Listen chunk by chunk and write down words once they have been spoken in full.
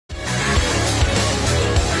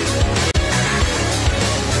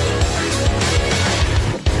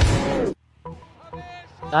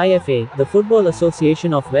IFA, the Football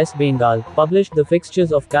Association of West Bengal, published the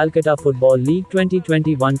fixtures of Calcutta Football League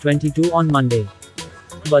 2021-22 on Monday.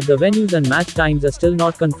 But the venues and match times are still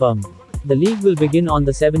not confirmed. The league will begin on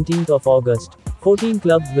the 17th of August. 14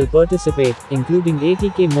 clubs will participate, including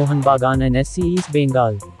ATK Mohun Bagan and SC East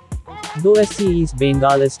Bengal. Though SC East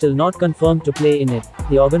Bengal is still not confirmed to play in it,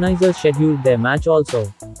 the organizers scheduled their match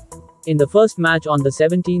also. In the first match on the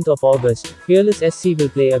 17th of August, Fearless SC will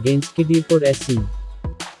play against Kidirpur SC.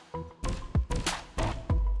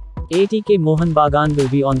 ATK Mohun Bagan will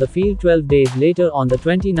be on the field 12 days later on the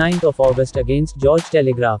 29th of August against George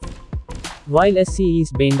Telegraph. While SC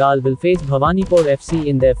East Bengal will face Bhawanipur FC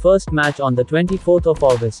in their first match on the 24th of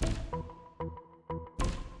August.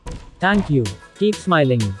 Thank you. Keep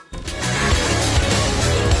smiling.